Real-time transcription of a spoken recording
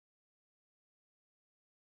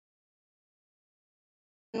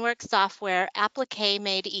DesignWorks Software Applique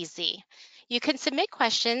made easy. You can submit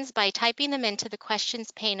questions by typing them into the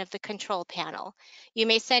questions pane of the control panel. You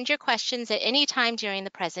may send your questions at any time during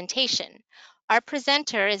the presentation. Our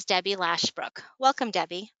presenter is Debbie Lashbrook. Welcome,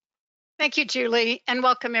 Debbie. Thank you, Julie, and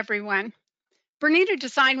welcome everyone. BERNINA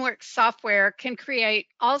DesignWorks Software can create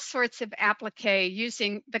all sorts of applique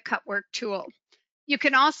using the CutWork tool. You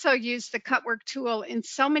can also use the CutWork tool in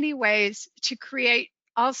so many ways to create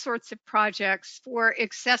all sorts of projects for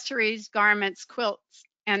accessories, garments, quilts,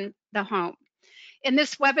 and the home. In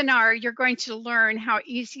this webinar, you're going to learn how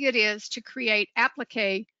easy it is to create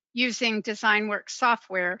applique using DesignWorks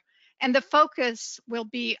software, and the focus will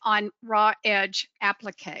be on raw edge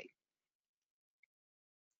applique.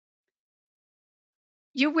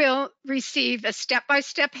 You will receive a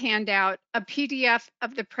step-by-step handout, a PDF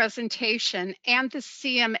of the presentation, and the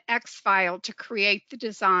CMX file to create the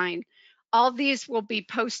design. All these will be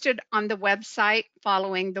posted on the website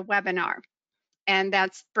following the webinar, and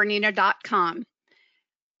that's bernina.com.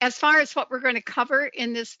 As far as what we're going to cover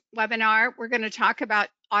in this webinar, we're going to talk about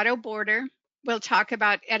auto border. We'll talk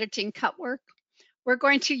about editing CutWork. We're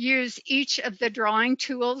going to use each of the drawing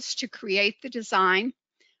tools to create the design.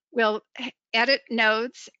 We'll edit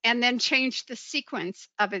nodes and then change the sequence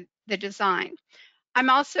of the design. I'm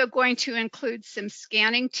also going to include some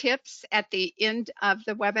scanning tips at the end of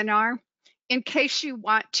the webinar in case you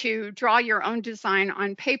want to draw your own design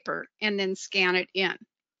on paper and then scan it in.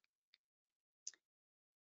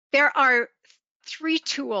 There are 3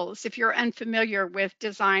 tools if you're unfamiliar with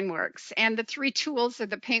DesignWorks, and the 3 tools are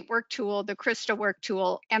the Paintwork tool, the Crystalwork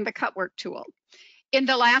tool, and the CutWork tool. In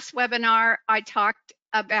the last webinar, I talked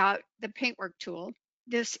about the Paintwork tool.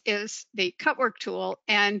 This is the CutWork tool,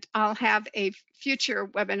 and I'll have a future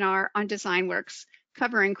webinar on DesignWorks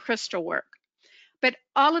covering Crystalwork. But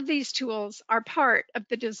all of these tools are part of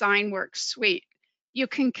the DesignWorks suite. You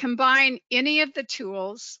can combine any of the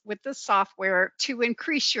tools with the software to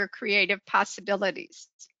increase your creative possibilities.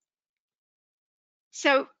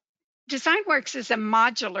 So DesignWorks is a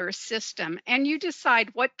modular system, and you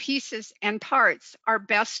decide what pieces and parts are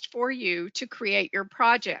best for you to create your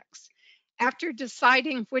projects. After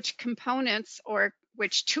deciding which components or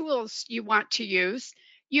which tools you want to use,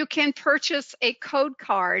 you can purchase a code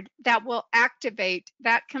card that will activate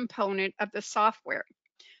that component of the software.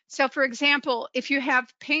 So for example, if you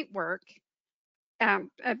have Paintwork,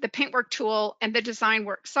 the Paintwork tool and the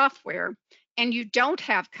DesignWorks software, and you don't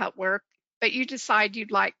have CutWork, but you decide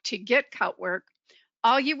you'd like to get CutWork,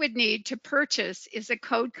 all you would need to purchase is a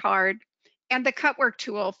code card and the CutWork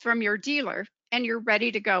tool from your dealer, and you're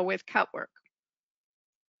ready to go with CutWork.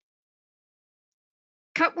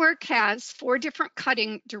 CutWork has 4 different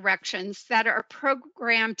cutting directions that are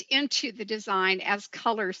programmed into the design as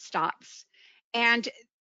color stops. And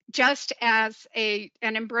just as an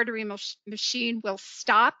embroidery machine will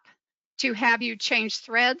stop to have you change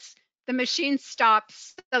threads, the machine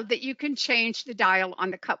stops so that you can change the dial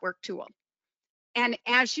on the CutWork tool. And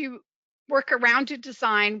as you work around a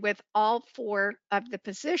design with all 4 of the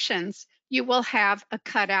positions, you will have a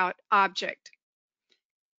cutout object.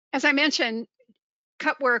 As I mentioned,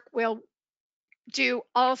 CutWork will do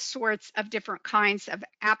all sorts of different kinds of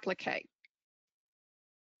applique.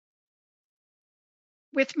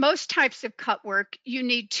 With most types of CutWork, you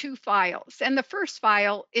need 2 files, and the first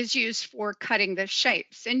file is used for cutting the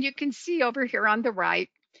shapes. And you can see over here on the right,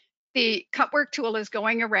 the CutWork tool is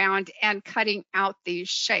going around and cutting out these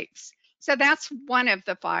shapes. So that's one of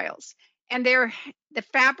the files. And the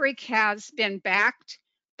fabric has been backed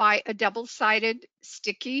by a double-sided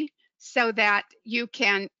sticky so that you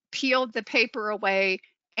can peel the paper away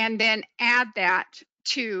and then add that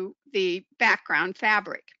to the background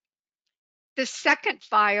fabric. The second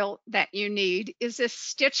file that you need is a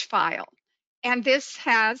stitch file, and this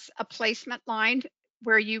has a placement line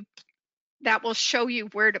that will show you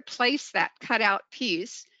where to place that cutout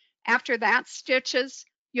piece. After that stitches,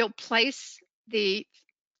 you'll place the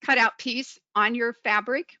cutout piece on your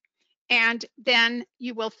fabric, and then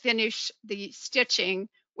you will finish the stitching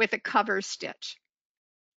with a cover stitch.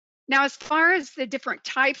 Now, as far as the different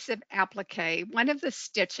types of applique, one of the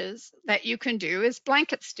stitches that you can do is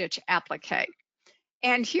blanket stitch applique.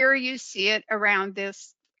 And here you see it around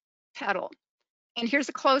this petal. And here's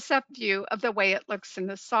a close-up view of the way it looks in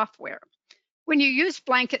the software. When you use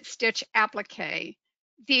blanket stitch applique,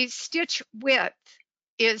 the stitch width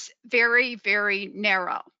is very, very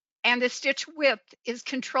narrow, and the stitch width is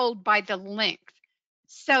controlled by the length.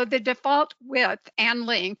 So the default width and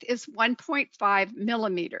length is 1.5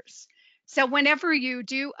 millimeters. So whenever you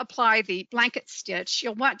do apply the blanket stitch,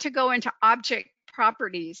 you'll want to go into object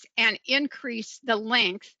properties and increase the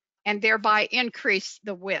length and thereby increase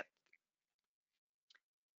the width.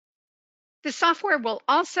 The software will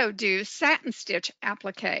also do satin stitch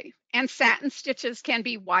applique, and satin stitches can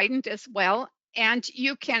be widened as well, and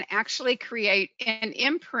you can actually create an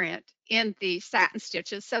imprint in the satin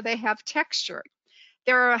stitches so they have texture.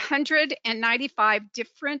 There are 195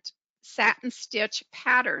 different satin stitch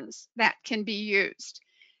patterns that can be used.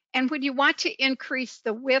 And when you want to increase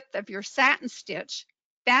the width of your satin stitch,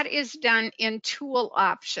 that is done in Tool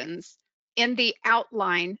Options in the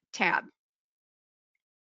Outline tab.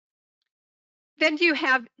 Then you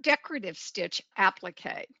have decorative stitch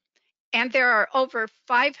applique, and there are over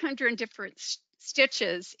 500 different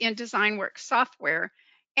stitches in DesignWorks software,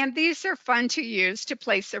 and these are fun to use to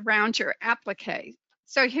place around your applique.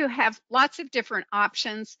 So you have lots of different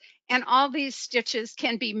options, and all these stitches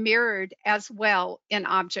can be mirrored as well in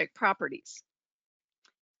object properties.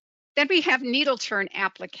 Then we have needle turn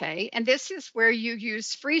applique, and this is where you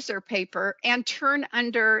use freezer paper and turn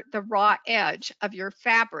under the raw edge of your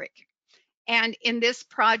fabric. And in this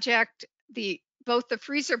project, both the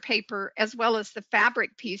freezer paper as well as the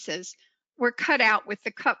fabric pieces were cut out with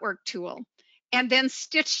the CutWork tool and then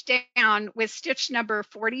stitched down with stitch number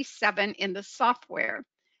 47 in the software.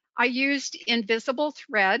 I used invisible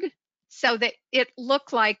thread so that it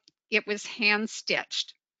looked like it was hand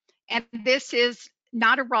stitched. And this is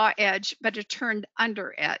not a raw edge, but a turned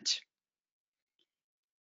under edge.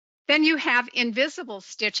 Then you have invisible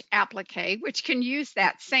stitch applique, which can use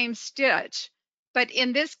that same stitch, but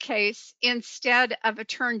in this case, instead of a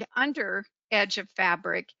turned under edge of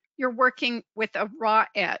fabric, you're working with a raw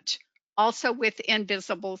edge, also with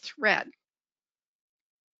invisible thread.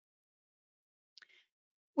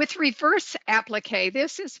 With reverse applique,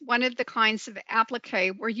 this is one of the kinds of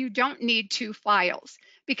applique where you don't need two files,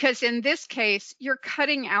 because in this case, you're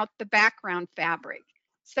cutting out the background fabric.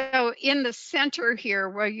 So in the center here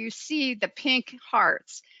where you see the pink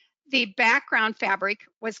hearts, the background fabric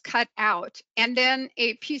was cut out, and then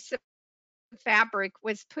a piece of fabric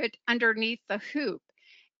was put underneath the hoop.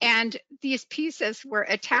 And these pieces were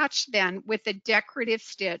attached then with a decorative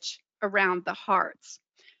stitch around the hearts.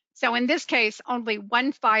 So in this case, only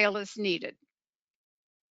one file is needed.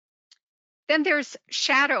 Then there's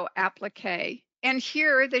shadow applique, and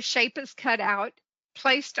here the shape is cut out,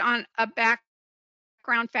 placed on a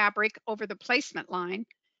background fabric over the placement line,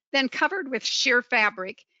 then covered with sheer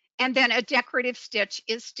fabric, and then a decorative stitch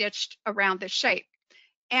is stitched around the shape.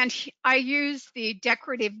 And I use the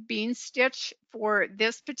decorative bean stitch for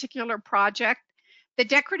this particular project. The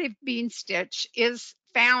decorative bean stitch is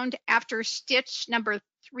found after stitch number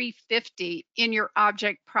 350 in your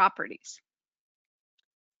object properties.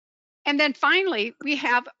 And then finally, we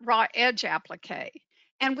have raw edge applique.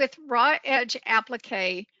 And with raw edge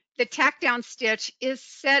applique, the tack down stitch is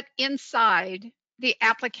set inside the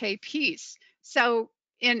applique piece. So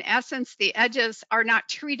in essence, the edges are not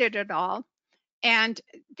treated at all, and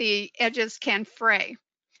the edges can fray.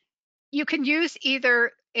 You can use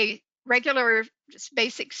either a regular just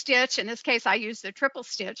basic stitch, in this case I use the triple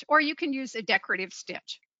stitch, or you can use a decorative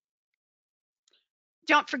stitch.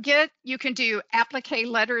 Don't forget, you can do applique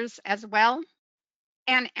letters as well,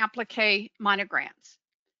 and applique monograms.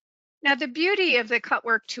 Now the beauty of the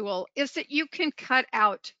CutWork tool is that you can cut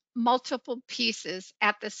out multiple pieces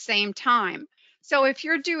at the same time. So if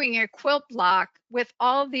you're doing a quilt block with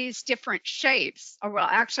all these different shapes, or well,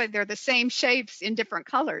 actually they're the same shapes in different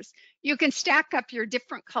colors, you can stack up your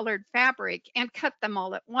different colored fabric and cut them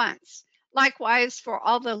all at once. Likewise, for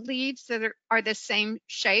all the leaves that are the same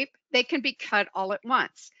shape, they can be cut all at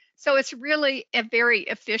once. So it's really a very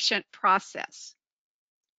efficient process.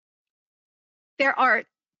 There are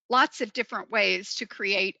lots of different ways to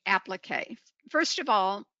create applique. First of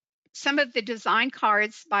all, some of the design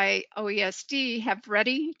cards by OESD have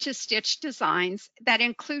ready to stitch designs that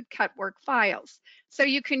include CutWork files. So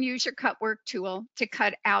you can use your CutWork tool to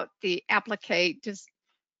cut out the applique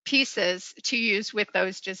pieces to use with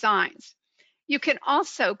those designs. You can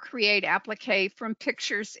also create applique from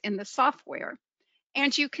pictures in the software.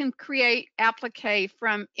 And you can create applique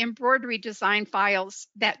from embroidery design files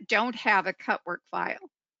that don't have a CutWork file.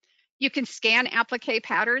 You can scan applique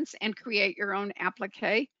patterns and create your own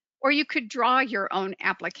applique, or you could draw your own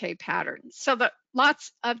applique patterns. So that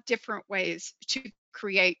lots of different ways to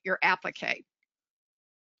create your applique.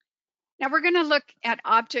 Now we're going to look at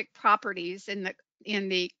object properties in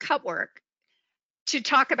the CutWork to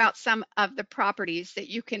talk about some of the properties that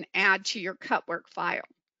you can add to your CutWork file.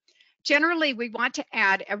 Generally, we want to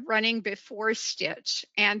add a running before stitch,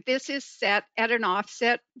 and this is set at an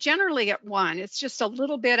offset, generally at 1. It's just a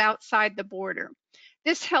little bit outside the border.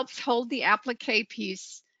 This helps hold the applique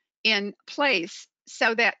piece in place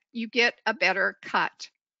so that you get a better cut.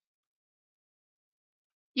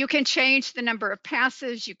 You can change the number of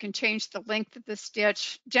passes, you can change the length of the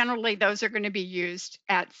stitch. Generally, those are going to be used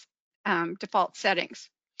at default settings.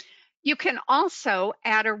 You can also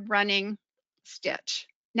add a running stitch.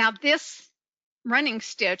 Now, this running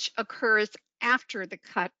stitch occurs after the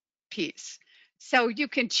cut piece. So you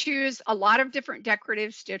can choose a lot of different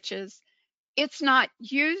decorative stitches. It's not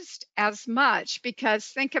used as much because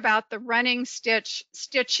think about the running stitch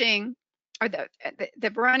stitching, or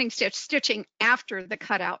the running stitch stitching after the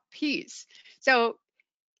cutout piece. So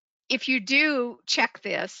if you do check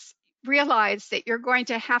this, realize that you're going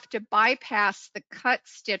to have to bypass the cut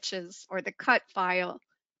stitches or the cut file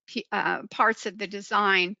parts of the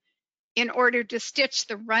design in order to stitch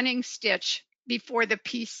the running stitch before the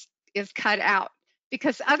piece is cut out,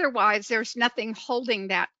 because otherwise there's nothing holding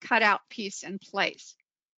that cutout piece in place.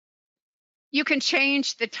 You can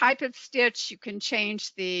change the type of stitch, you can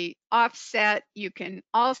change the offset, you can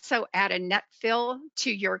also add a net fill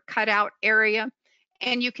to your cutout area,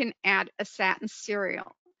 and you can add a satin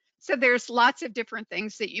serial. So there's lots of different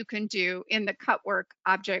things that you can do in the CutWork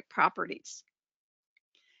object properties.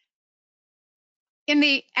 In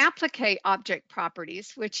the Applique object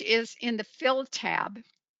properties, which is in the Fill tab,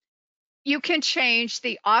 you can change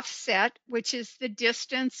the offset, which is the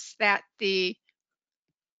distance that the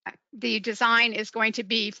design is going to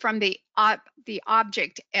be from the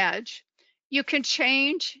object edge. You can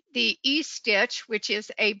change the E-stitch, which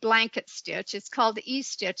is a blanket stitch. It's called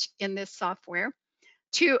E-stitch in this software,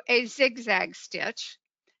 to a zigzag stitch.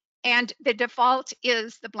 And the default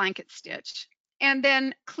is the blanket stitch. And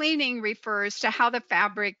then cleaning refers to how the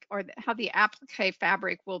fabric or how the applique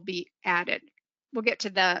fabric will be added. We'll get to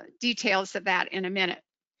the details of that in a minute.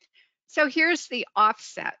 So here's the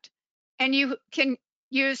offset. And you can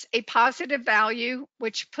use a positive value,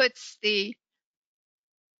 which puts the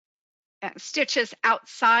stitches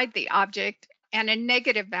outside the object, and a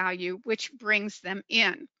negative value, which brings them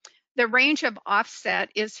in. The range of offset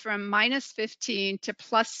is from -15 to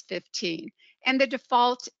 +15, and the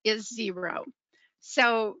default is 0.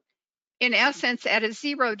 So in essence, at a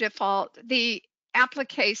 0 default, the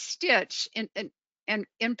applique stitch, and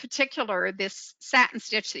in particular, this satin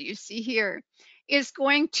stitch that you see here, is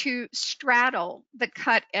going to straddle the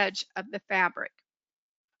cut edge of the fabric.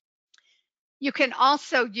 You can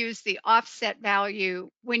also use the offset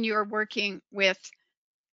value when you're working with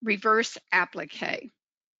reverse applique.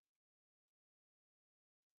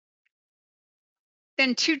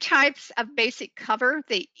 Then two types of basic cover,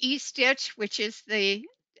 the E-stitch, which is the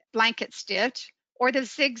blanket stitch, or the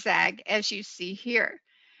zigzag, as you see here.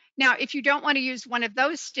 Now, if you don't want to use one of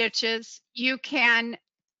those stitches, you can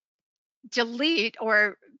delete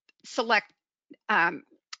or select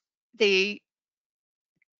the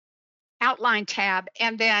outline tab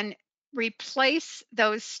and then replace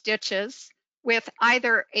those stitches with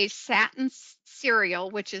either a satin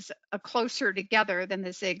serial, which is a closer together than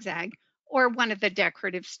the zigzag, or one of the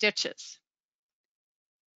decorative stitches.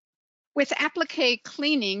 With applique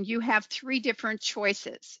cleaning, you have 3 different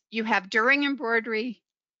choices. You have during embroidery,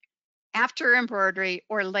 after embroidery,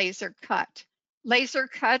 or laser cut. Laser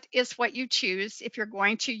cut is what you choose if you're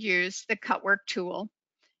going to use the CutWork tool.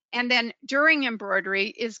 And then during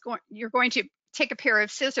embroidery you're going to take a pair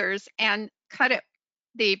of scissors and cut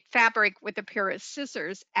the fabric with a pair of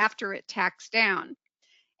scissors after it tacks down.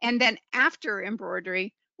 And then after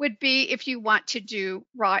embroidery would be if you want to do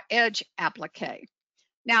raw edge applique.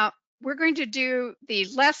 Now, we're going to do the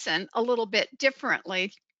lesson a little bit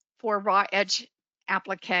differently for raw edge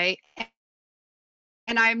applique,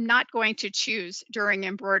 and I'm not going to choose during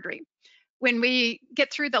embroidery. When we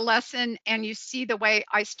get through the lesson and you see the way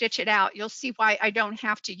I stitch it out, you'll see why I don't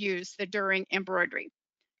have to use the during embroidery.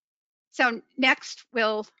 So next,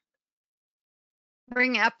 we'll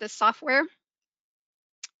bring up the software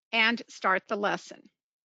and start the lesson.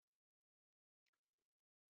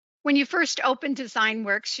 When you first open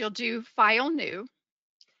DesignWorks, you'll do File New,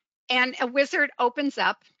 and a wizard opens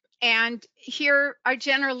up. And here I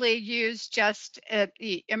generally use just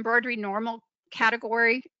the embroidery normal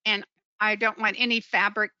category, and I don't want any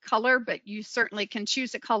fabric color, but you certainly can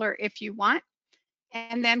choose a color if you want.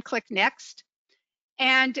 And then click Next.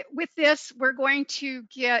 And with this, we're going to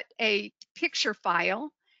get a picture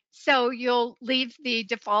file. So you'll leave the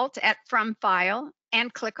default at From File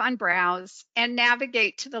and click on Browse and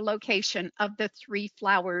navigate to the location of the 3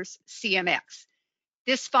 Flowers CMX.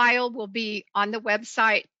 This file will be on the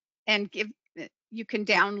website, and you can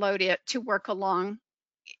download it to work along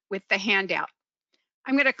with the handout.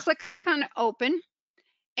 I'm going to click on Open,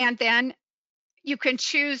 and then you can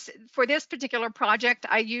choose, for this particular project,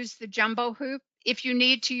 I use the jumbo hoop. If you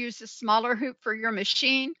need to use a smaller hoop for your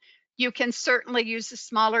machine, you can certainly use a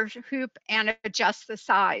smaller hoop and adjust the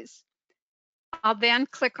size. I'll then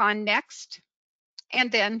click on Next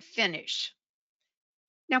and then Finish.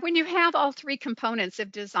 Now, when you have all three components of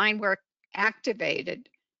DesignWorks activated,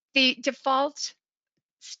 the default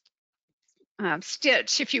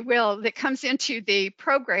stitch, if you will, that comes into the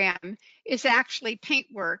program is actually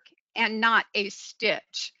paintwork and not a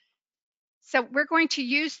stitch. So we're going to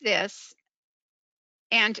use this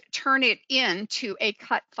and turn it into a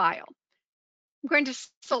cut file. I'm going to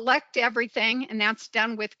select everything, and that's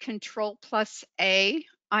done with Control+A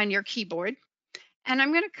on your keyboard. And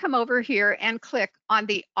I'm going to come over here and click on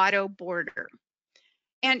the auto border.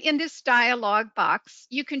 And in this dialog box,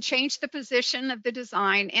 you can change the position of the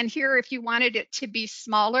design. And here, if you wanted it to be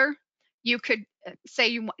smaller, you could say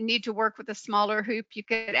you need to work with a smaller hoop. You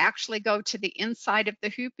could actually go to the inside of the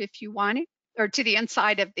hoop if you wanted, or to the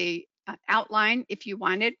inside of the outline if you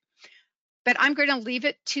wanted. But I'm going to leave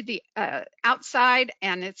it to the outside,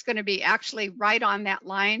 and it's going to be actually right on that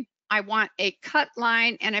line. I want a cut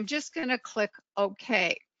line, and I'm just going to click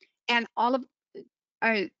OK. And all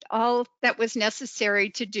that was necessary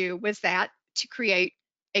to do was that to create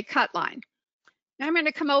a cut line. Now I'm going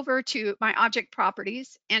to come over to my object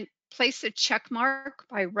properties and place a check mark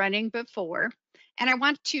by running before. And I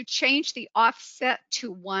want to change the offset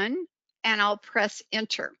to 1, and I'll press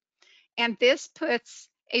enter. And this puts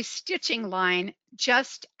a stitching line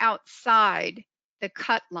just outside the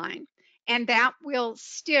cut line. And that will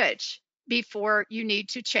stitch before you need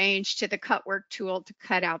to change to the CutWork tool to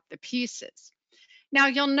cut out the pieces. Now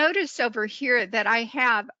you'll notice over here that I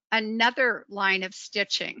have another line of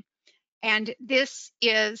stitching, and this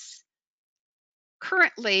is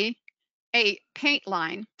currently a paint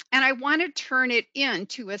line, and I want to turn it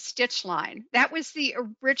into a stitch line. That was the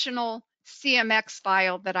original CMX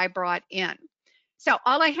file that I brought in. So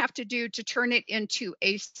all I have to do to turn it into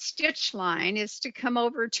a stitch line is to come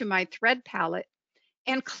over to my thread palette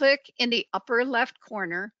and click in the upper left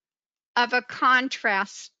corner of a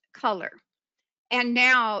contrast color. And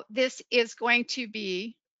now this is going to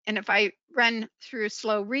be, and if I run through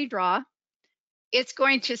slow redraw, it's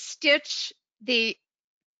going to stitch the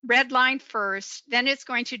red line first, then it's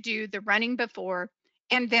going to do the running before,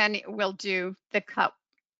 and then it will do the cut.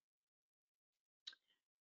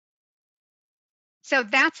 So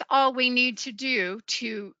that's all we need to do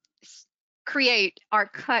to create our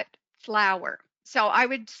cut flower. So I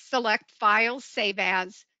would select File, Save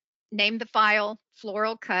As, name the file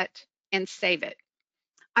Floral Cut, and save it.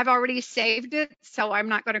 I've already saved it, so I'm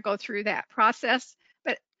not going to go through that process.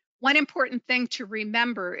 But one important thing to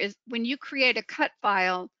remember is when you create a cut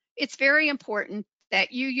file, it's very important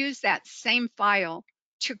that you use that same file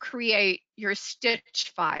to create your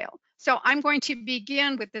stitch file. So I'm going to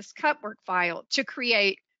begin with this CutWork file to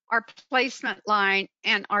create our placement line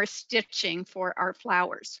and our stitching for our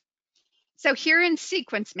flowers. So here in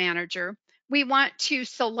Sequence Manager, we want to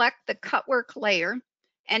select the CutWork layer,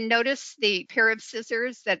 and notice the pair of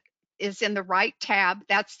scissors that is in the right tab.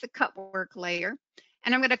 That's the CutWork layer.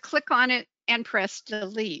 And I'm going to click on it and press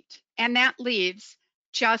delete. And that leaves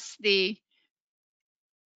just the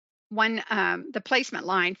the placement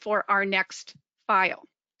line for our next file.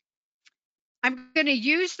 I'm going to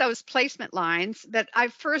use those placement lines, but I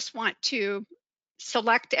first want to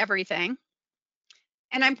select everything.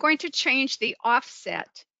 And I'm going to change the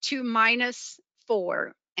offset to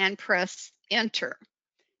 -4 and press enter.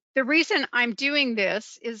 The reason I'm doing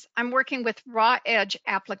this is I'm working with raw edge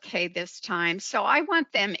applique this time, so I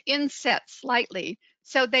want them inset slightly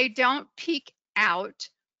so they don't peek out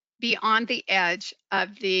beyond the edge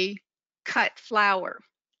of the cut flower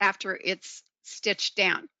after it's stitched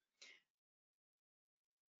down.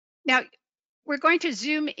 Now we're going to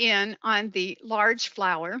zoom in on the large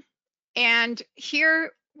flower, and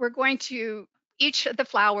here we're going to, each of the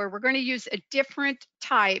flower, we're going to use a different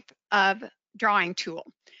type of drawing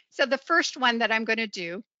tool. So the first one that I'm going to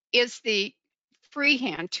do is the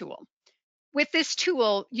freehand tool. With this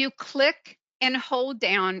tool, you click and hold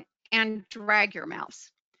down and drag your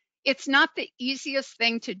mouse. It's not the easiest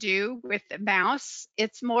thing to do with the mouse.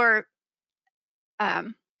 It's more,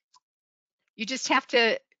 you just have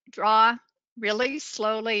to draw really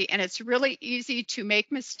slowly, and it's really easy to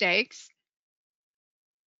make mistakes,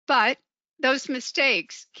 but those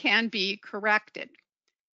mistakes can be corrected.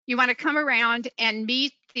 You want to come around and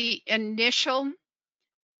meet the initial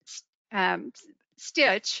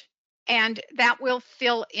stitch, and that will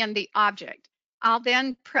fill in the object. I'll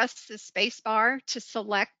then press the space bar to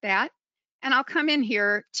select that, and I'll come in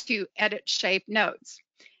here to edit shape nodes.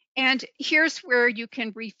 And here's where you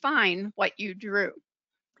can refine what you drew.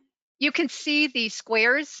 You can see these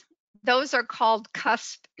squares. Those are called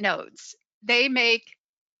cusp nodes. They make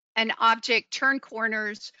an object turn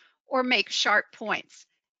corners or make sharp points.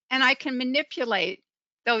 And I can manipulate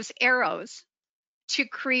those arrows to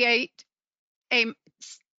create a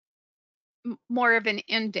more of an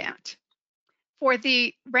indent. For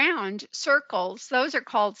the round circles, those are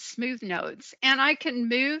called smooth nodes. And I can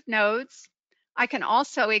move nodes. I can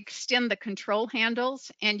also extend the control handles,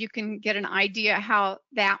 and you can get an idea how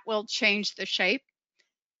that will change the shape.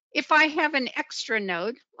 If I have an extra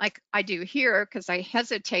node, like I do here, because I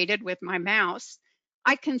hesitated with my mouse,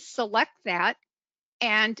 I can select that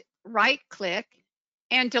and right-click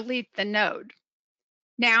and delete the node.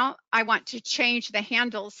 Now I want to change the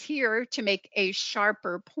handles here to make a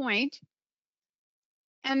sharper point.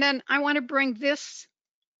 And then I want to bring this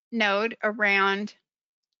node around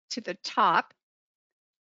to the top,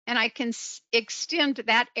 and I can extend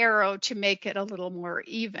that arrow to make it a little more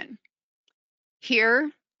even. Here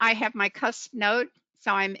I have my cusp node,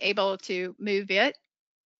 so I'm able to move it.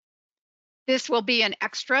 This will be an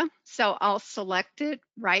extra, so I'll select it,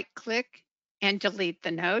 right click, and delete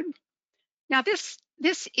the node. Now this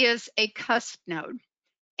is a cusp node,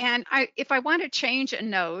 and if I want to change a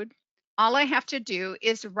node, all I have to do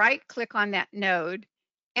is right click on that node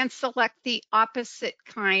and select the opposite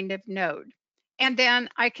kind of node. And then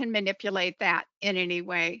I can manipulate that in any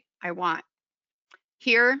way I want.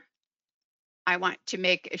 Here, I want to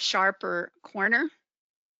make a sharper corner.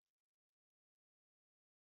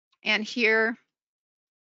 And here,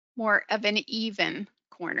 more of an even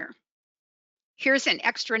corner. Here's an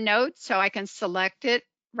extra node, so I can select it,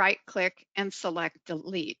 right click, and select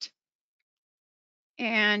delete.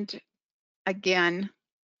 And again,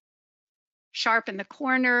 sharpen the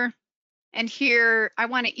corner. And here, I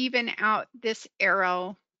want to even out this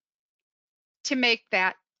arrow to make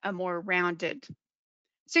that a more rounded.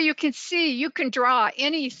 So you can see, you can draw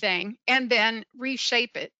anything and then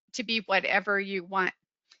reshape it to be whatever you want.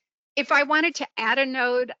 If I wanted to add a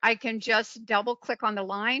node, I can just double click on the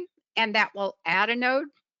line and that will add a node,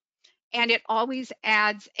 and it always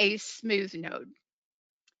adds a smooth node.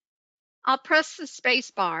 I'll press the space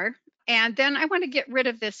bar, and then I want to get rid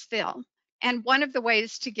of this fill. And one of the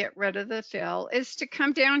ways to get rid of the fill is to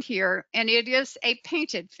come down here, and it is a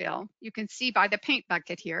painted fill. You can see by the paint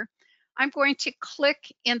bucket here. I'm going to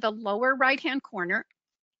click in the lower right-hand corner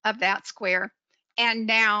of that square, and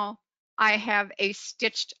now I have a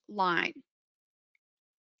stitched line.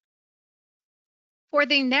 For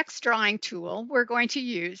the next drawing tool, we're going to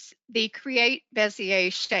use the Create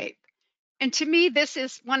Bezier shape. And to me, this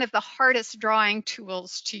is one of the hardest drawing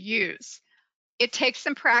tools to use. It takes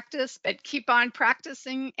some practice, but keep on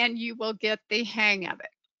practicing and you will get the hang of it.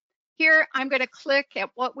 Here, I'm going to click at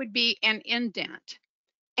what would be an indent.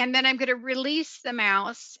 And then I'm going to release the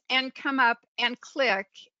mouse and come up and click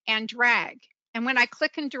and drag. And when I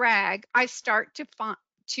click and drag, I start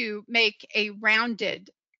to make a rounded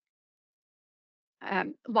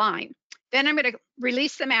line. Then I'm going to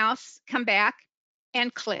release the mouse, come back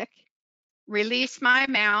and click, release my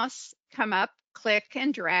mouse, come up, click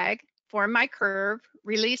and drag, form my curve,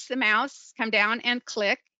 release the mouse, come down and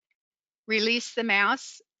click, release the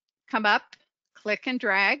mouse, come up, click and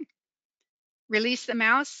drag, release the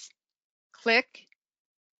mouse, click,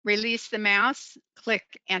 release the mouse, click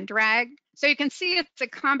and drag. So you can see it's a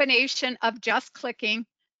combination of just clicking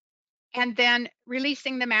and then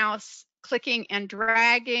releasing the mouse, clicking and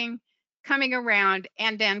dragging, coming around,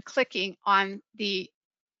 and then clicking on the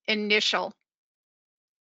initial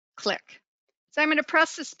click. So I'm going to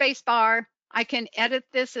press the space bar. I can edit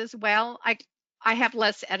this as well. I have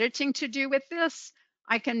less editing to do with this.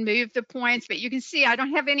 I can move the points, but you can see I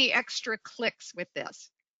don't have any extra clicks with this.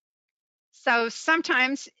 So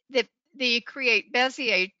sometimes the Create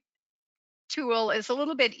Bezier tool is a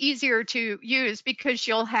little bit easier to use because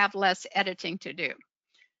you'll have less editing to do.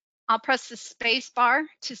 I'll press the space bar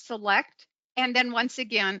to select, and then once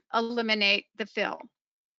again, eliminate the fill.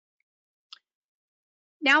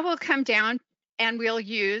 Now we'll come down and we'll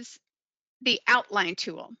use the outline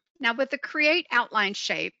tool. Now with the Create Outline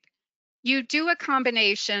shape, you do a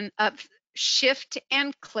combination of shift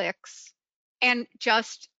and clicks and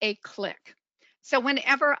just a click. So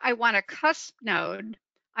whenever I want a cusp node,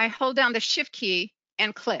 I hold down the shift key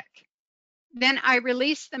and click. Then I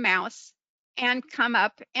release the mouse and come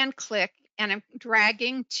up and click, and I'm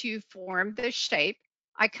dragging to form the shape.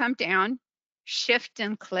 I come down, shift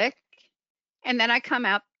and click, and then I come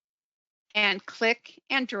up and click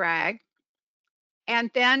and drag.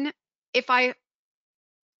 And then if I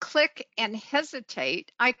click and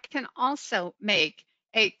hesitate, I can also make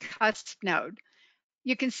a cusp node.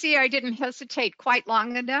 You can see I didn't hesitate quite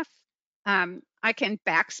long enough. I can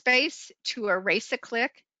backspace to erase a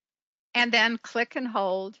click and then click and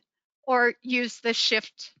hold, or use the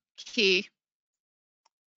shift key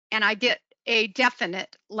and I get a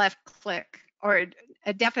definite left click or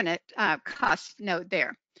a definite cusp node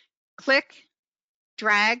there. Click,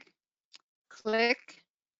 drag, click,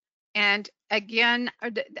 and again,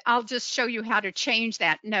 I'll just show you how to change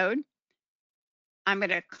that node. I'm going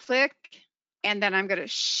to click and then I'm going to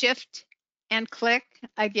shift and click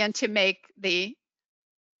again to make the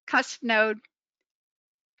cusp node,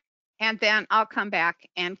 and then I'll come back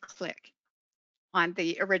and click on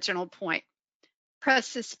the original point.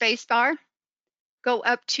 Press the space bar, go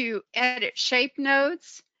up to edit shape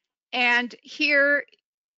nodes, and here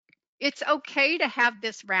it's okay to have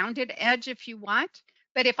this rounded edge if you want,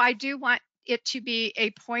 but if I do want it to be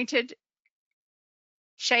a pointed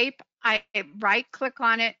shape, I right click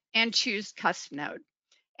on it and choose cusp node,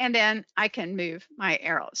 and then I can move my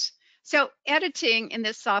arrows. So editing in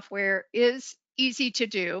this software is easy to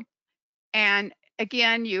do. And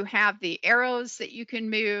again, you have the arrows that you can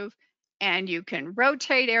move, and you can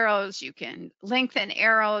rotate arrows, you can lengthen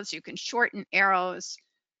arrows, you can shorten arrows.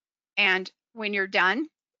 And when you're done,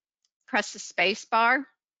 press the space bar.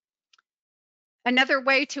 Another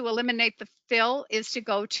way to eliminate the fill is to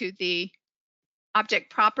go to the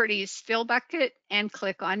Object Properties fill bucket and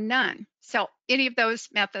click on None. So any of those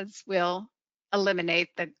methods will eliminate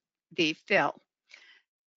the fill.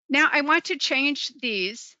 Now I want to change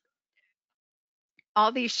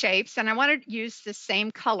all these shapes, and I want to use the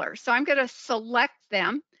same color. So I'm going to select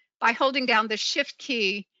them by holding down the Shift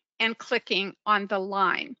key and clicking on the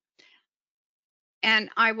line. And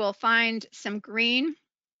I will find some green,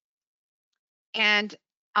 and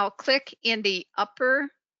I'll click in the upper,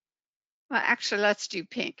 well, actually, let's do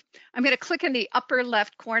pink. I'm going to click in the upper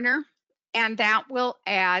left corner, and that will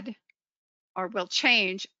add or will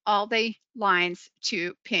change all the lines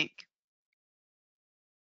to pink.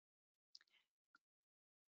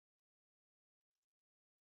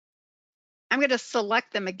 I'm going to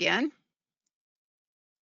select them again.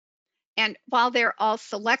 And while they're all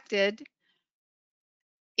selected,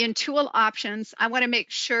 in tool options, I want to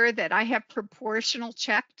make sure that I have proportional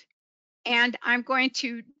checked, and I'm going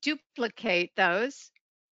to duplicate those.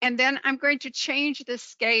 And then I'm going to change the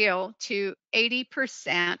scale to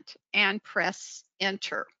 80% and press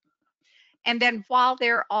enter. And then while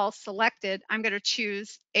they're all selected, I'm going to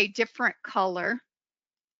choose a different color.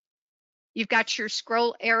 You've got your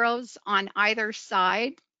scroll arrows on either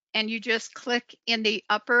side, and you just click in the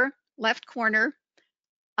upper left corner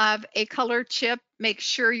of a color chip. Make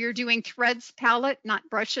sure you're doing threads palette, not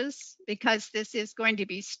brushes, because this is going to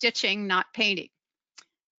be stitching, not painting.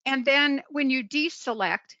 And then when you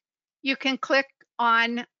deselect, you can click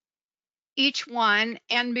on each one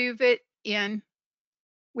and move it in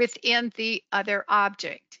within the other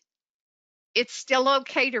object. It's still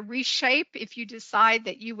okay to reshape if you decide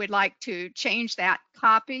that you would like to change that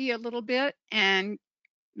copy a little bit and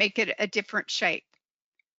make it a different shape.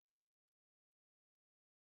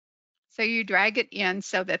 So you drag it in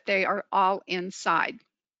so that they are all inside.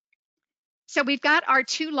 So we've got our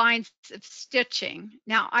 2 lines of stitching.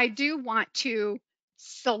 Now I do want to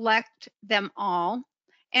select them all.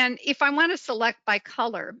 And if I want to select by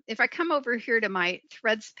color, if I come over here to my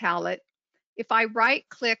threads palette, if I right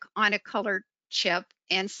click on a color chip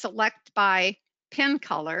and select by pin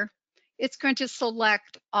color, it's going to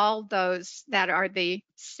select all those that are the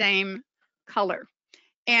same color.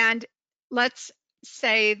 And let's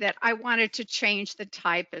say that I wanted to change the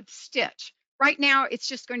type of stitch. Right now, it's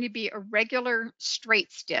just going to be a regular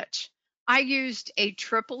straight stitch. I used a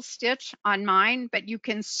triple stitch on mine, but you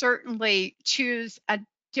can certainly choose a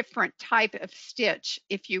different type of stitch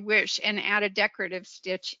if you wish and add a decorative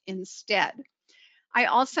stitch instead. I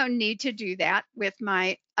also need to do that with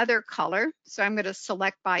my other color. So I'm going to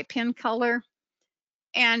select by pin color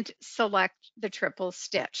and select the triple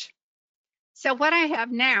stitch. So what I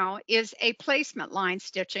have now is a placement line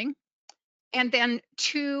stitching, and then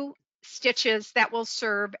 2 stitches that will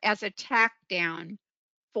serve as a tack down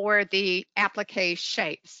for the applique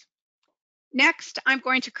shapes. Next, I'm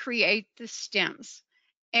going to create the stems.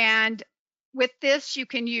 And with this, you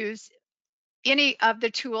can use any of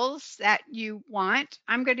the tools that you want.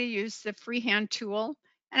 I'm going to use the freehand tool,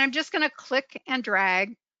 and I'm just going to click and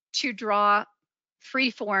drag to draw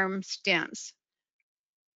freeform stems.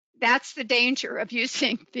 That's the danger of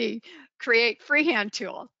using the create freehand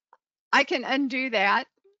tool. I can undo that.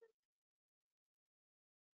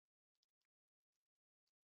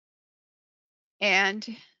 And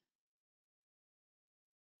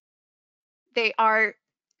they are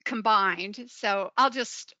combined. So I'll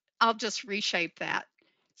just reshape that.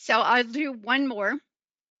 So I'll do one more,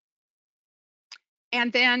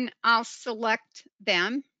 and then I'll select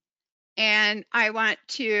them, and I want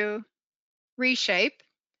to reshape.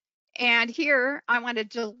 And here I want to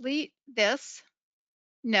delete this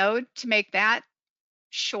node to make that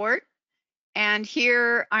short. And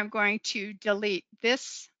here I'm going to delete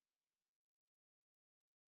this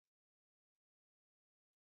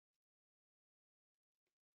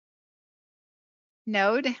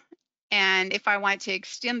node. And if I want to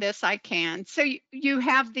extend this, I can. So you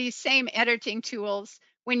have these same editing tools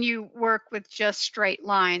when you work with just straight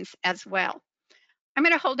lines as well. I'm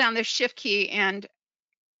going to hold down the Shift key and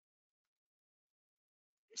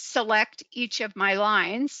select each of my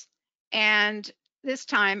lines. And this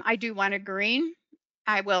time I do want a green.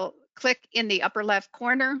 I will click in the upper left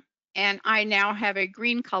corner, and I now have a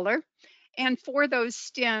green color. And for those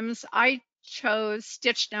stems, I chose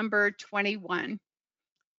stitch number 21.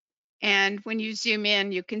 And when you zoom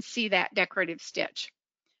in, you can see that decorative stitch.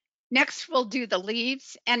 Next, we'll do the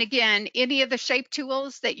leaves. And again, any of the shape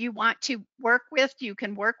tools that you want to work with, you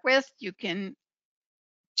can work with. You can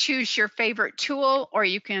choose your favorite tool, or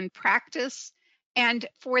you can practice. And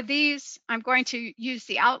for these, I'm going to use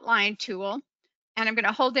the outline tool, and I'm going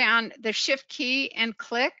to hold down the Shift key and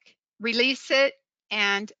click, release it,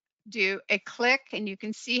 and do a click. And you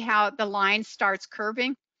can see how the line starts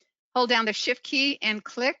curving. Hold down the Shift key and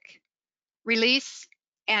click, release,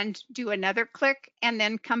 and do another click, and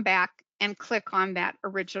then come back and click on that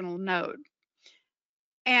original node.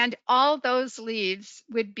 And all those leaves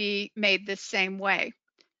would be made the same way.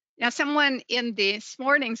 Now, someone in this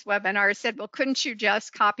morning's webinar said, well, couldn't you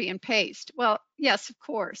just copy and paste? Well, yes, of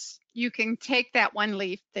course. You can take that one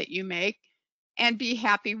leaf that you make and be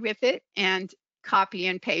happy with it and copy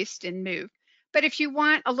and paste and move. But if you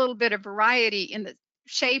want a little bit of variety in the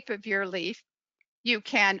shape of your leaf, you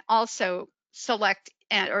can also select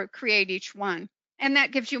or create each one. And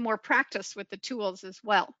that gives you more practice with the tools as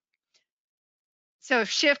well. So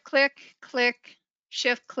Shift click, click,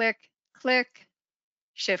 Shift click, click,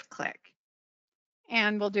 Shift click.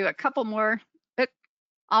 And we'll do a couple more. But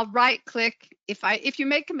I'll right click. If you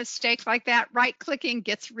make a mistake like that, right clicking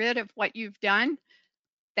gets rid of what you've done.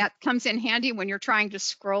 That comes in handy when you're trying to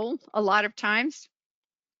scroll a lot of times.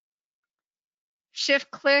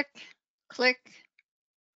 Shift click, click,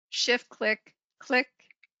 Shift click, click,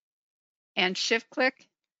 and Shift click,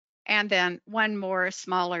 and then one more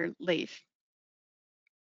smaller leaf.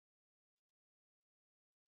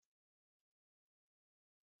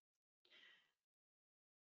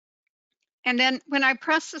 And then when I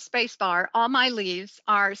press the space bar, all my leaves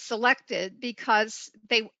are selected because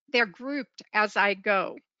they're grouped as I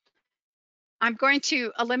go. I'm going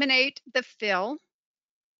to eliminate the fill.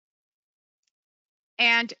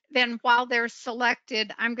 And then while they're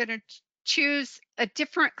selected, I'm going to choose a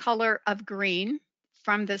different color of green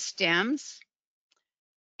from the stems.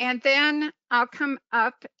 And then I'll come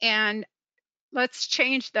up and let's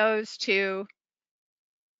change those to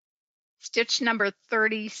stitch number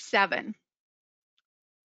 37.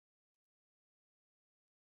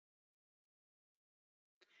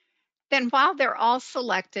 Then while they're all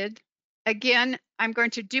selected, again, I'm going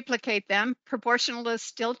to duplicate them. Proportional is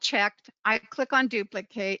still checked. I click on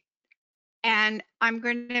duplicate, and I'm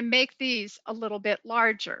going to make these a little bit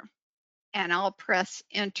larger, and I'll press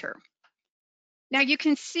enter. Now you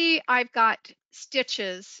can see I've got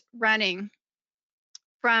stitches running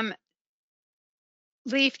from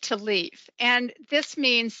leaf to leaf, and this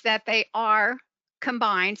means that they are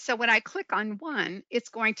combined. So when I click on one, it's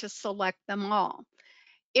going to select them all.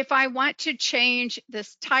 If I want to change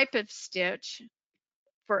this type of stitch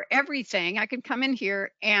for everything, I can come in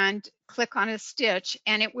here and click on a stitch,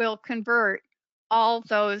 and it will convert all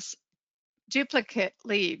those duplicate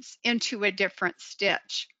leaves into a different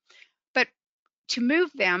stitch. But to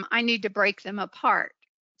move them, I need to break them apart.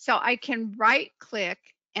 So I can right click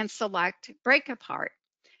and select break apart.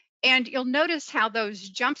 And you'll notice how those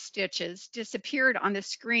jump stitches disappeared on the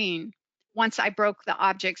screen once I broke the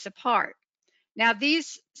objects apart. Now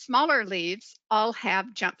these smaller leaves all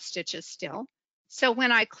have jump stitches still. So when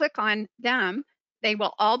I click on them, they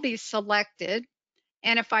will all be selected.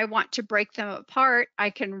 And if I want to break them apart, I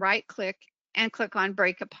can right click and click on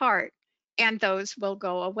break apart, and those will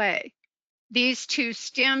go away. These two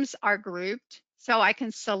stems are grouped, so I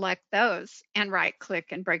can select those and right click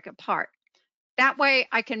and break apart. That way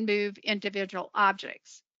I can move individual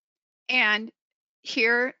objects. And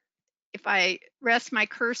here, if I rest my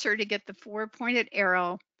cursor to get the four-pointed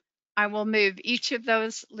arrow, I will move each of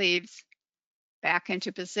those leaves back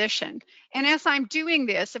into position. And as I'm doing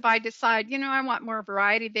this, if I decide, I want more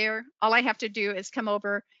variety there, all I have to do is come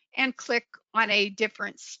over and click on a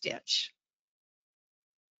different stitch.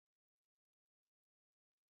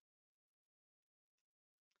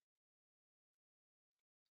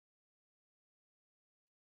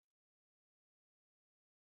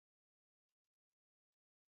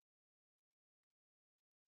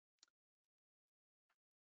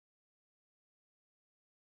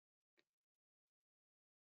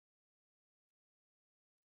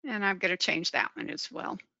 And I'm going to change that one as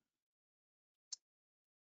well.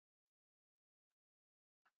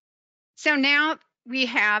 So now we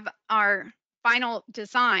have our final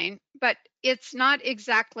design, but it's not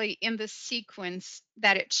exactly in the sequence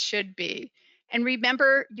that it should be. And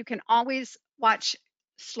remember, you can always watch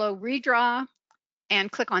slow redraw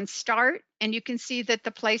and click on start, and you can see that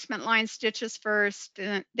the placement line stitches first,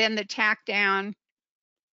 then the tack down,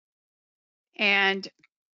 and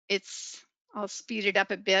I'll speed it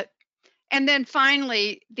up a bit. And then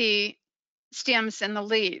finally, the stems and the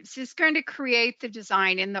leaves is going to create the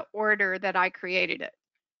design in the order that I created it.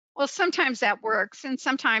 Well, sometimes that works, and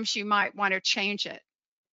sometimes you might want to change it.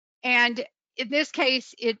 And in this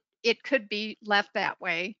case, it could be left that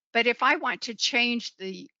way. But if I want to change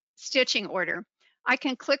the stitching order, I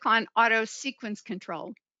can click on Auto Sequence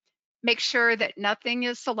Control, make sure that nothing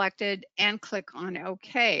is selected, and click on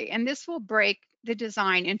OK. And this will break the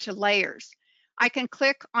design into layers. I can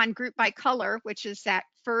click on Group by Color, which is that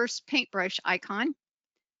first paintbrush icon,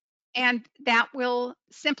 and that will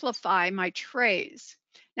simplify my trays.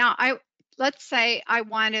 Now, let's say I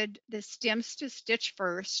wanted the stems to stitch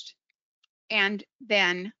first and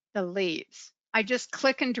then the leaves. I just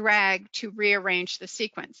click and drag to rearrange the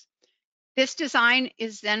sequence. This design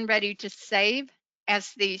is then ready to save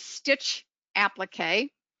as the stitch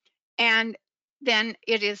applique, and then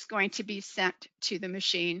it is going to be sent to the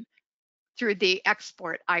machine through the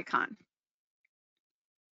export icon.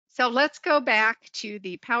 So let's go back to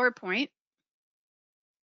the PowerPoint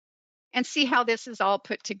and see how this is all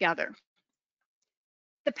put together.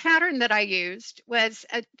 The pattern that I used was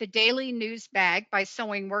the Daily News Bag by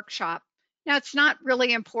Sewing Workshop. Now, it's not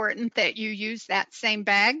really important that you use that same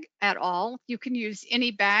bag at all. You can use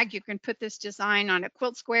any bag. You can put this design on a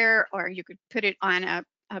quilt square, or you could put it on a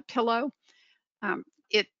pillow.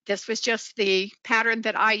 This was just the pattern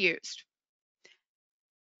that I used.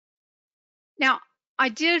 Now, I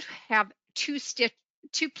did have two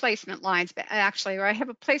placement lines, but actually, I have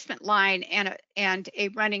a placement line and a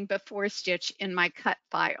running before stitch in my cut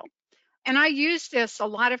file. And I use this a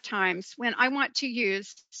lot of times when I want to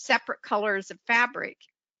use separate colors of fabric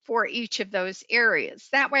for each of those areas.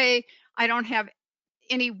 That way, I don't have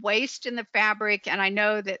any waste in the fabric, and I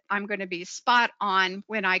know that I'm going to be spot on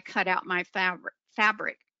when I cut out my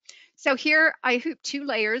fabric. So here I hoop 2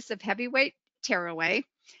 layers of heavyweight tearaway,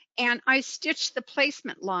 and I stitch the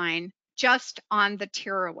placement line just on the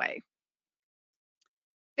tearaway.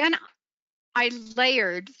 Then I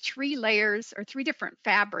layered 3 layers or 3 different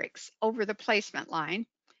fabrics over the placement line,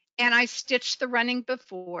 and I stitched the running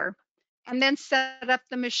before and then set up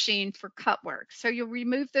the machine for CutWork. So you'll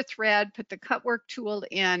remove the thread, put the CutWork tool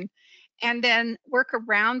in, and then work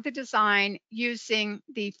around the design using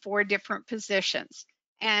the 4 different positions.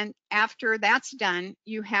 And after that's done,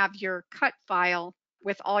 you have your cut file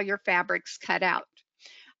with all your fabrics cut out.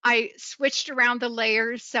 I switched around the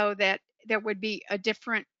layers so that there would be a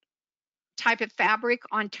different type of fabric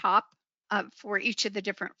on top for each of the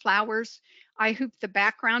different flowers. I hooped the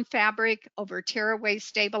background fabric over tearaway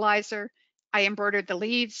stabilizer. I embroidered the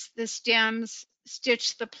leaves, the stems,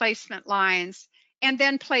 stitched the placement lines, and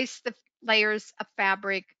then placed the layers of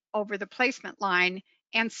fabric over the placement line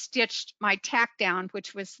and stitched my tack down,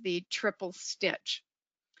 which was the triple stitch.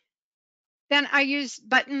 Then I used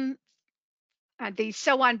the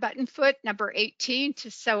sew on button foot number 18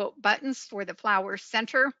 to sew buttons for the flower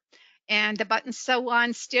center. And the button sew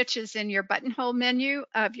on stitch is in your buttonhole menu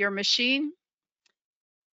of your machine.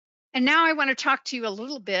 And now I want to talk to you a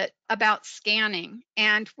little bit about scanning,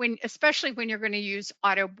 and especially when you're going to use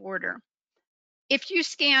auto border. If you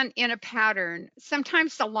scan in a pattern,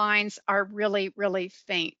 sometimes the lines are really, really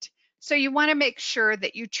faint. So you want to make sure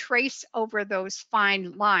that you trace over those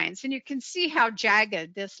fine lines. And you can see how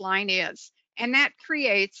jagged this line is. And that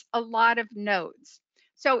creates a lot of nodes.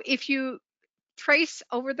 So if you trace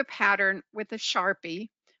over the pattern with a Sharpie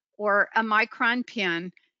or a micron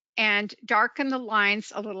pen and darken the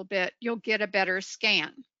lines a little bit, you'll get a better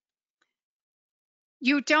scan.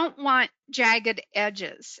 You don't want jagged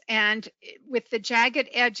edges, and with the jagged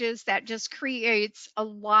edges, that just creates a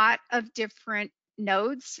lot of different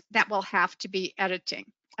nodes that will have to be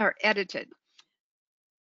edited.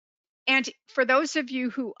 And for those of you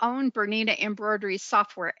who own Bernina Embroidery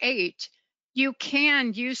Software 8, You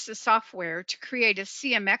can use the software to create a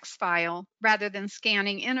CMX file rather than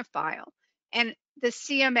scanning in a file. And the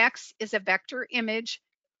CMX is a vector image.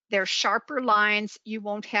 They're sharper lines. You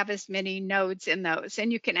won't have as many nodes in those.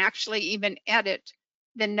 And you can actually even edit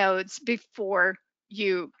the nodes before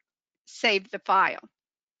you save the file.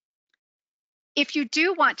 If you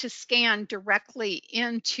do want to scan directly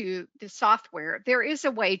into the software, there is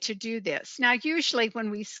a way to do this. Now, usually when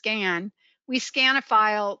we scan a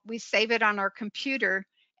file, we save it on our computer,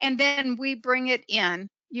 and then we bring it in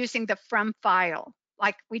using the from file,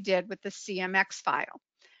 like we did with the CMX file.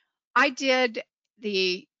 I did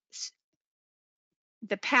the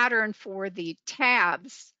pattern for the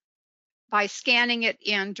tabs by scanning it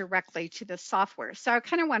in directly to the software. So I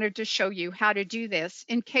kind of wanted to show you how to do this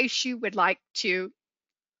in case you would like to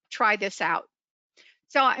try this out.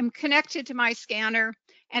 So I'm connected to my scanner,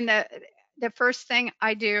 and the first thing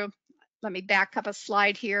I do, let me back up a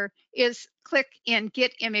slide here, is click in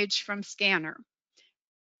Get Image from Scanner.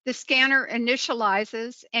 The scanner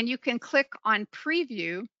initializes, and you can click on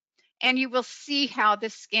Preview, and you will see how the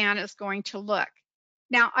scan is going to look.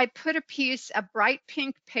 Now, I put a piece of bright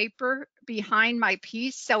pink paper behind my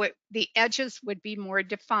piece so the edges would be more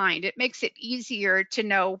defined. It makes it easier to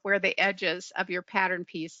know where the edges of your pattern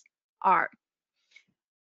piece are.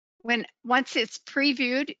 Once it's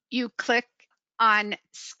previewed, you click on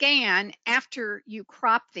Scan after you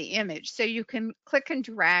crop the image. So you can click and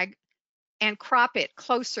drag and crop it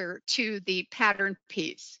closer to the pattern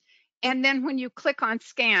piece. And then when you click on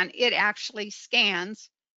Scan, it actually scans.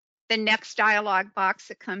 The next dialog box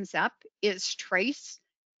that comes up is Trace,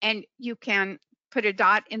 and you can put a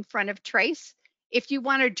dot in front of Trace. If you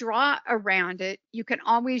want to draw around it, you can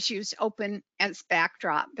always use Open as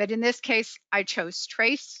backdrop. But in this case, I chose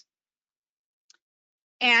Trace.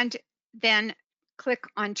 And then click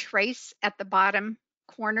on Trace at the bottom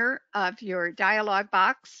corner of your dialog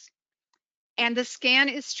box. And the scan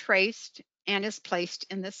is traced and is placed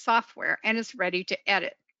in the software and is ready to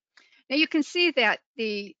edit. Now you can see that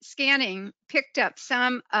the scanning picked up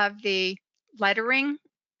some of the lettering,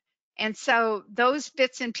 and so those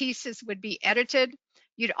bits and pieces would be edited.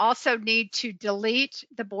 You'd also need to delete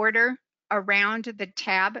the border around the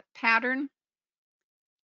tab pattern.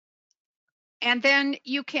 And then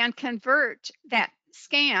you can convert that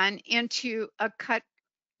scan into a cut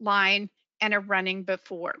line and a running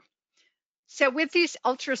before. So with these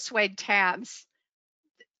ultra suede tabs,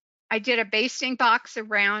 I did a basting box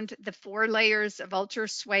around the 4 layers of ultra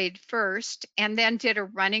suede first, and then did a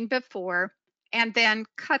running before, and then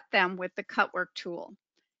cut them with the CutWork tool.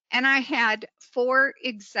 And I had 4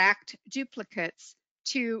 exact duplicates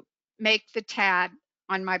to make the tab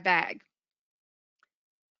on my bag.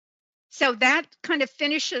 So that kind of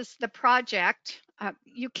finishes the project.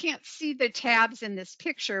 You can't see the tabs in this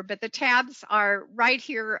picture, but the tabs are right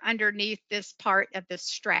here underneath this part of the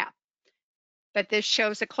strap. But this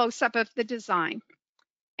shows a close-up of the design.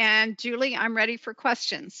 And Julie, I'm ready for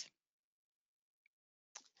questions.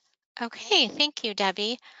 Okay, thank you,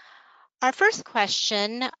 Debbie. Our first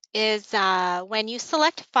question is when you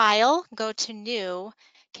select File, go to New,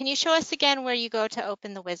 can you show us again where you go to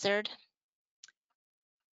open the wizard?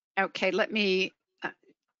 Okay, let me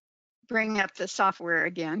bring up the software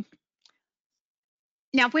again.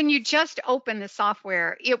 Now, when you just open the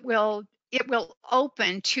software, it will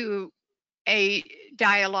open to a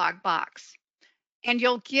dialog box, and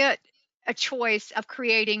you'll get a choice of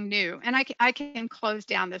creating new. And I can close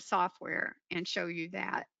down the software and show you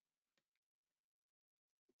that.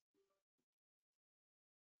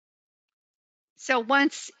 So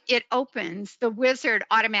once it opens, the wizard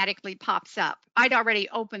automatically pops up. I'd already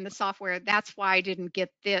opened the software. That's why I didn't get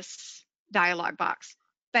this dialog box.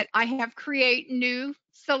 But I have create new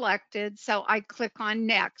selected. So I click on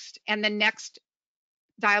next, and the next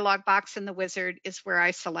dialog box in the wizard is where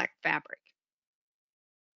I select fabric.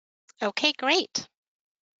 Okay, great.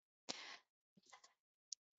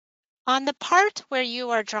 On the part where you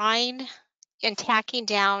are drawing and tacking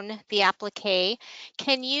down the applique,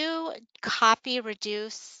 can you copy,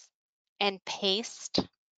 reduce, and paste?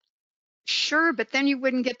 Sure, but then you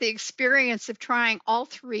wouldn't get the experience of trying all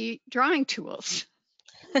 3 drawing tools.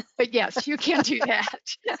 But yes, you can do that.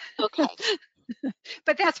 Okay.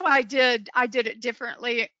 But that's why I did it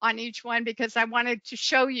differently on each one, because I wanted to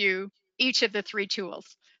show you each of the 3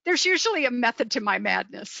 tools. There's usually a method to my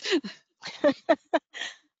madness.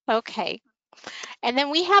 Okay. And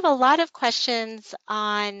then we have a lot of questions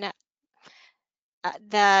on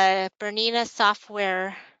the Bernina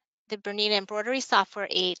software, the Bernina Embroidery Software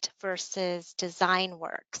 8 versus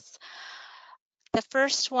DesignWorks. The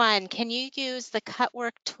first one, can you use the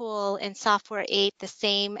CutWork tool in Software 8 the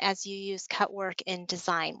same as you use CutWork in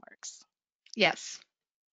DesignWorks? Yes.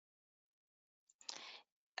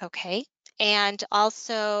 Okay. And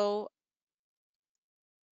also,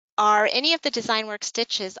 are any of the DesignWorks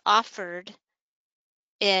stitches offered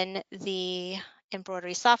in the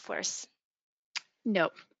embroidery softwares? No,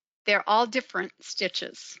 they're all different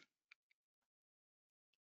stitches.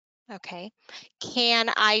 Okay. Can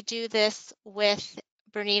I do this with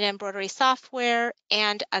Bernina embroidery software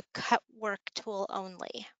and a CutWork tool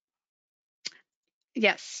only?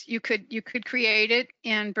 Yes, you could create it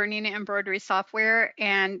in Bernina embroidery software,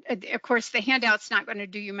 and of course the handout's not going to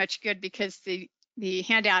do you much good because the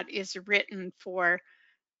handout is written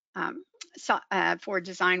um, for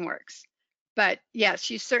DesignWorks. But yes,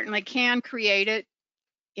 you certainly can create it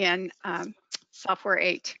in Software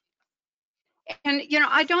 8. And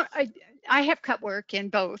I have CutWork in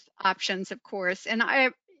both options, of course. And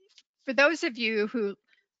for those of you who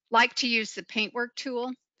like to use the Paintwork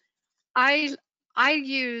tool, I I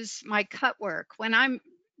use my CutWork when I'm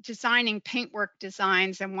designing paintwork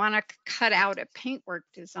designs and want to cut out a paintwork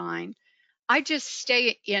design. I just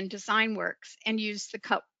stay in DesignWorks and use the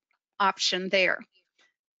cut option there.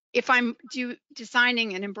 If I'm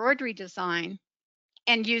designing an embroidery design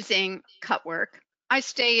and using CutWork, I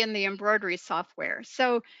stay in the embroidery software.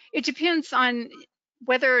 So it depends on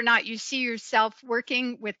whether or not you see yourself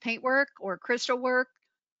working with paintwork or crystal work.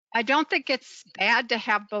 I don't think it's bad to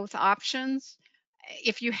have both options.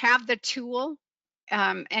 If you have the tool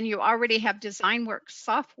and you already have DesignWorks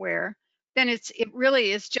software, then it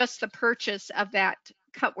really is just the purchase of that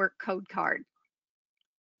CutWork code card.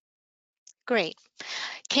 Great.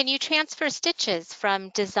 Can you transfer stitches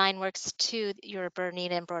from DesignWorks to your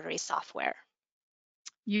Bernina embroidery software?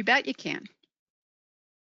 You bet you can.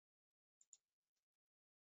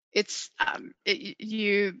 It's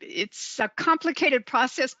a complicated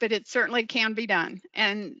process, but it certainly can be done,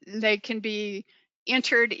 and they can be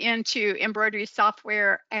entered into embroidery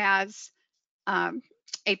software as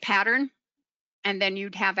a pattern, and then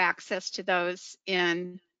you'd have access to those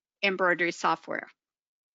in embroidery software.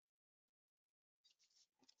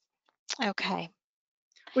 Okay.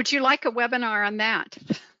 Would you like a webinar on that?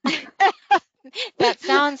 That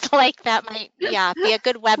sounds like that might, yeah, be a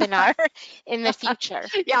good webinar in the future.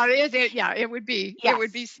 Yeah, it would be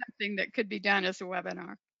Yes, something that could be done as a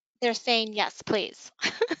webinar. they're saying yes, please.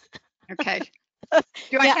 Okay.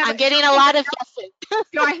 Do I Yeah, have I'm getting a lot of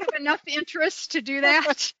yeses. enough interest to do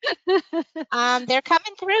that? They're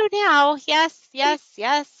coming through now. Yes, yes,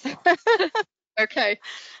 yes. Okay.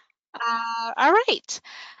 All right.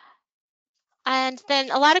 And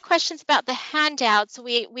then a lot of questions about the handouts.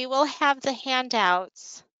 We will have the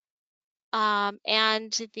handouts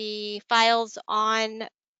and the files on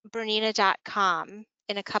Bernina.com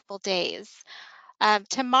in a couple days.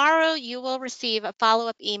 Tomorrow, you will receive a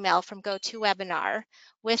follow-up email from GoToWebinar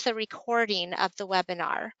with a recording of the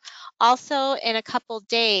webinar. Also, in a couple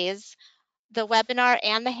days, the webinar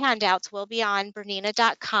and the handouts will be on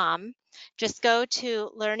Bernina.com. Just go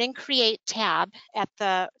to Learn and Create tab at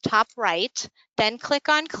the top right, then click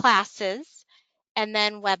on Classes, and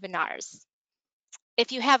then Webinars.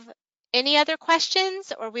 If you have any other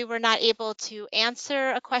questions or we were not able to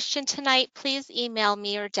answer a question tonight, please email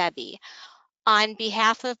me or Debbie. On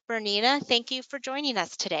behalf of Bernina, thank you for joining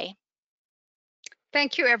us today.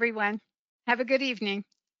 Thank you, everyone. Have a good evening.